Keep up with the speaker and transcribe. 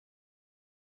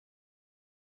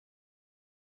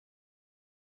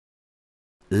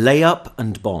Layup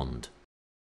and bond.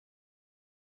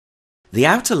 The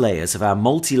outer layers of our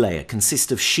multi-layer consist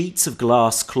of sheets of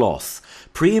glass cloth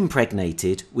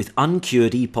pre-impregnated with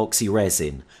uncured epoxy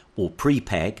resin, or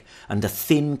prepreg, and a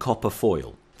thin copper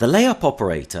foil. The layup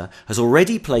operator has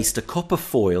already placed a copper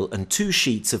foil and 2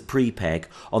 sheets of prepreg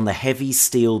on the heavy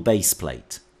steel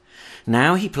baseplate.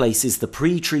 Now he places the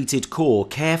pre-treated core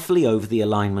carefully over the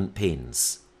alignment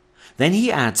pins. Then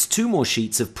he adds 2 more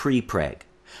sheets of prepreg,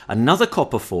 another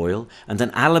copper foil and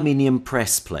an aluminium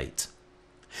press plate.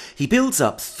 He builds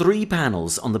up 3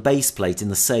 panels on the base plate in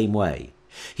the same way.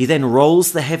 He then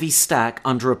rolls the heavy stack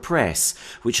under a press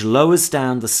which lowers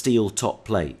down the steel top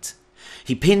plate.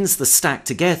 He pins the stack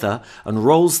together and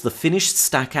rolls the finished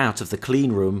stack out of the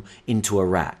clean room into a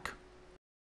rack.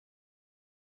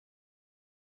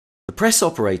 The press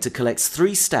operator collects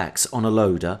 3 stacks on a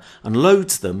loader and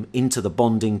loads them into the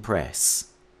bonding press.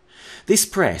 This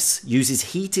press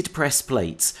uses heated press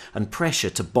plates and pressure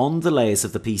to bond the layers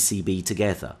of the PCB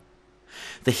together.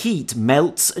 The heat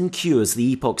melts and cures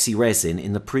the epoxy resin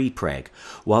in the prepreg,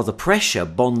 while the pressure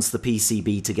bonds the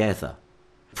PCB together.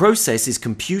 The process is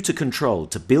computer controlled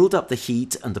to build up the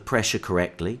heat and the pressure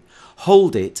correctly,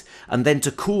 hold it, and then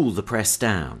to cool the press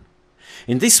down.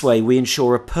 In this way we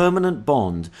ensure a permanent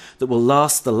bond that will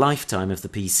last the lifetime of the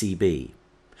PCB.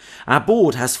 Our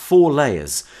board has 4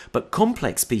 layers, but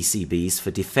complex PCBs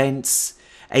for defense,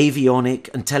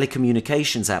 avionic and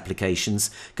telecommunications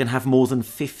applications can have more than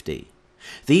 50.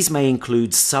 These may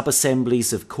include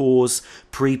sub-assemblies of cores,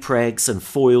 prepregs and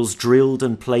foils drilled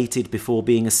and plated before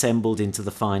being assembled into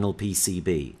the final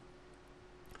PCB.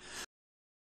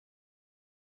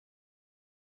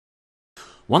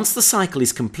 Once the cycle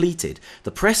is completed,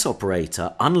 the press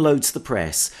operator unloads the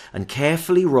press and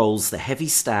carefully rolls the heavy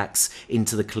stacks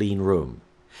into the clean room.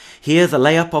 Here the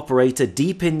layup operator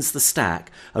depins the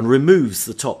stack and removes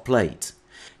the top plate.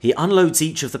 He unloads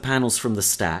each of the panels from the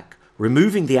stack,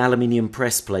 removing the aluminium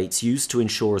press plates used to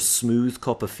ensure a smooth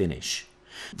copper finish.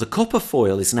 The copper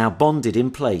foil is now bonded in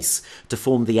place to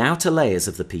form the outer layers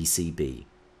of the PCB.